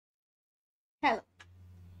Hello.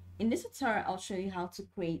 In this tutorial, I'll show you how to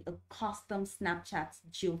create a custom Snapchat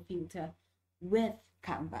geofilter with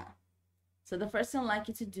Canva. So the first thing I'd like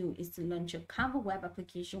you to do is to launch your Canva web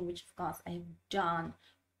application, which of course I have done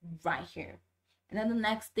right here. And then the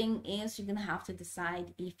next thing is you're gonna have to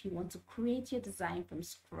decide if you want to create your design from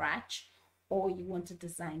scratch or you want to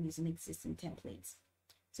design using existing templates.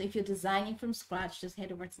 So if you're designing from scratch, just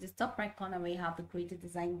head over to the top right corner where you have the create a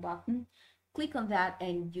design button. Click on that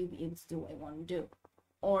and you'll be able to do what you want to do.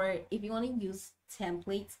 Or if you want to use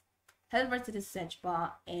templates, head over to the search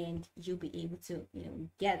bar and you'll be able to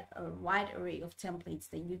get a wide array of templates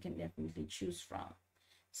that you can definitely choose from.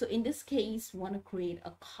 So in this case, we want to create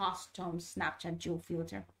a custom Snapchat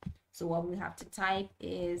geofilter. So what we have to type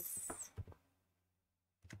is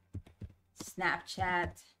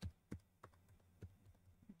Snapchat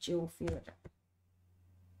geofilter.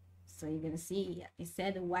 So you're going to see it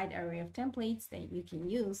said a wide array of templates that you can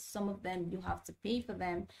use. Some of them you have to pay for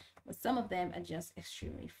them, but some of them are just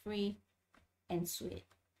extremely free and sweet.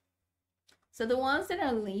 So the ones that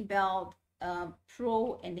are labeled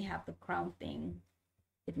pro and they have the crown thing,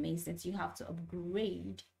 it means that you have to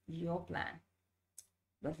upgrade your plan.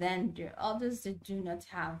 But then there are others that do not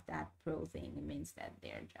have that pro thing. It means that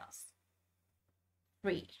they're just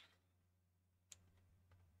free.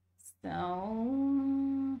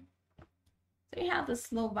 So you have the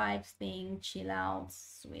slow vibes thing, chill out,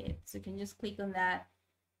 sweet. So you can just click on that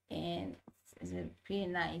and it's a pretty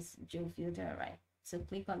nice geofilter, right? So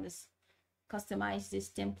click on this, customize this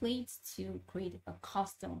template to create a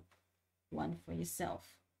custom one for yourself,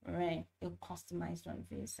 all right? A customized one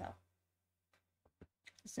for yourself.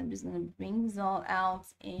 So I'm just gonna bring this all out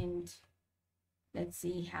and let's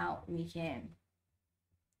see how we can.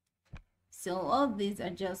 So all of these are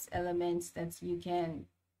just elements that you can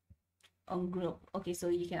ungroup. Okay, so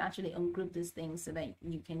you can actually ungroup these things so that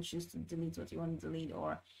you can choose to delete what you want to delete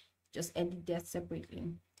or just edit that separately.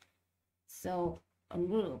 So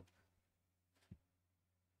ungroup.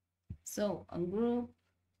 So ungroup.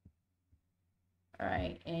 All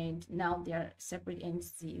right, and now they're separate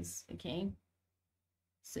entities. Okay,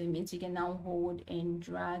 so it means you can now hold and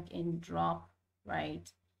drag and drop, right,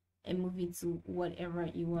 and move it to whatever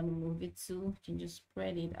you want to move it to. You can just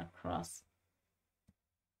spread it across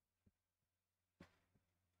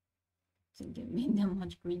to make them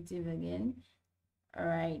much creative again. All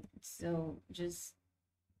right, so just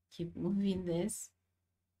keep moving this,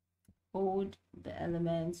 hold the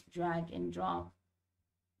elements, drag and drop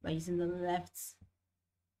by using the left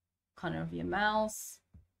corner of your mouse.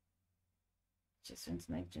 Just want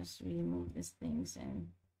to just really move these things and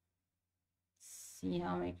see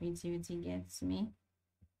how my creativity gets me.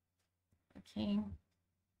 Okay,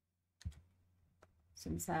 so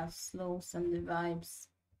let's have slow Sunday vibes.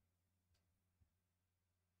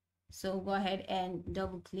 So go ahead and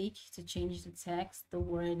double click to change the text, the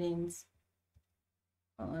wordings,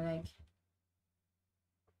 or like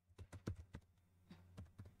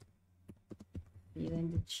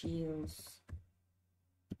feeling the chills.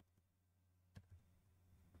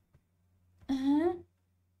 I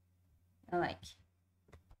like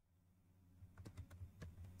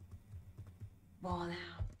ball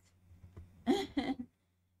out.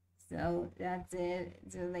 So that's it.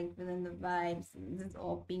 So like feeling the vibes. This is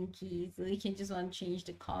all pinky. So you can just want to change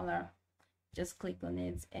the color. Just click on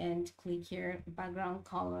it and click here background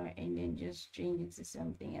color and then just change it to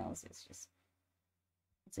something else. It's just,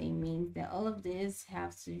 so it means that all of this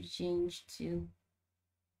has to change to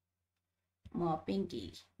more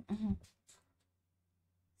pinky.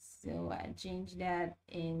 So I change that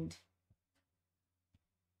and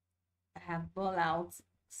I have ball out.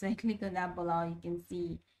 So I click on that ball out, you can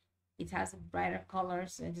see it has a brighter color.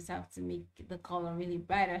 So I just have to make the color really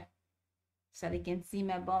brighter so they can see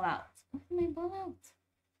my ball out. Where's my ball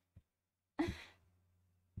out?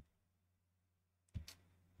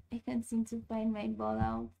 I can't seem to find my ball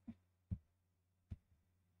out.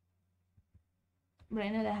 But I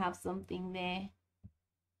know that I have something there.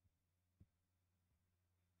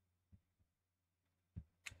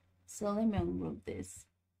 So let me ungroup this.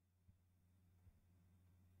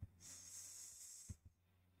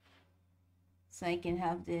 So I can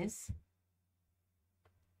have this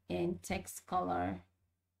in text color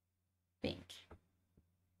pink.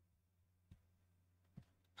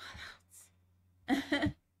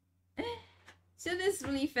 So this is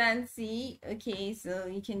really fancy. Okay, so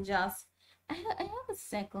you can just, I have a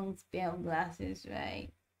second pair of glasses, right?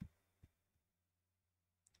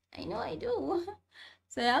 I know I do.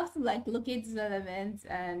 So I have to like look at these elements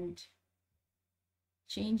and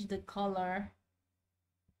change the color.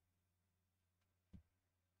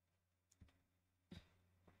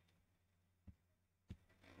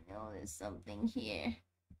 know there's something here.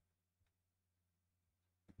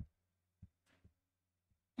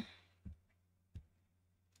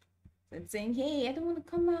 So it's saying, hey, I don't want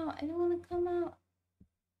to come out. I don't want to come out.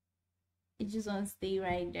 It just wants to stay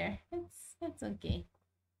right there. That's okay.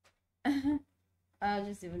 I'll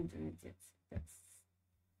just even delete it.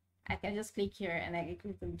 I can just click here and I can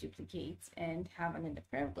click on duplicate and have another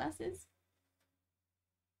pair of glasses.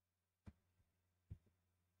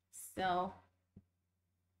 So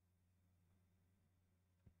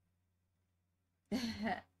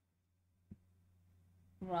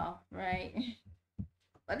wow, right?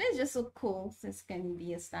 But it's just so cool. This can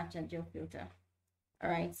be a Snapchat Geofilter. All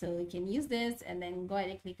right, so you can use this and then go ahead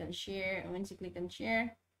and click on share. And once you click on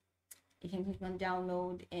share, you can click on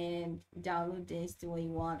download and download this to what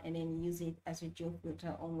you want and then use it as your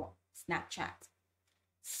Geofilter on Snapchat.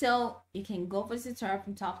 So you can go for the tutorial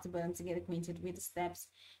from top to bottom to get acquainted with the steps.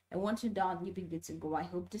 And once you're done, you'll be good to go. I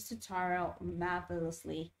hope this tutorial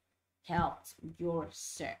marvelously helped your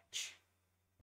search.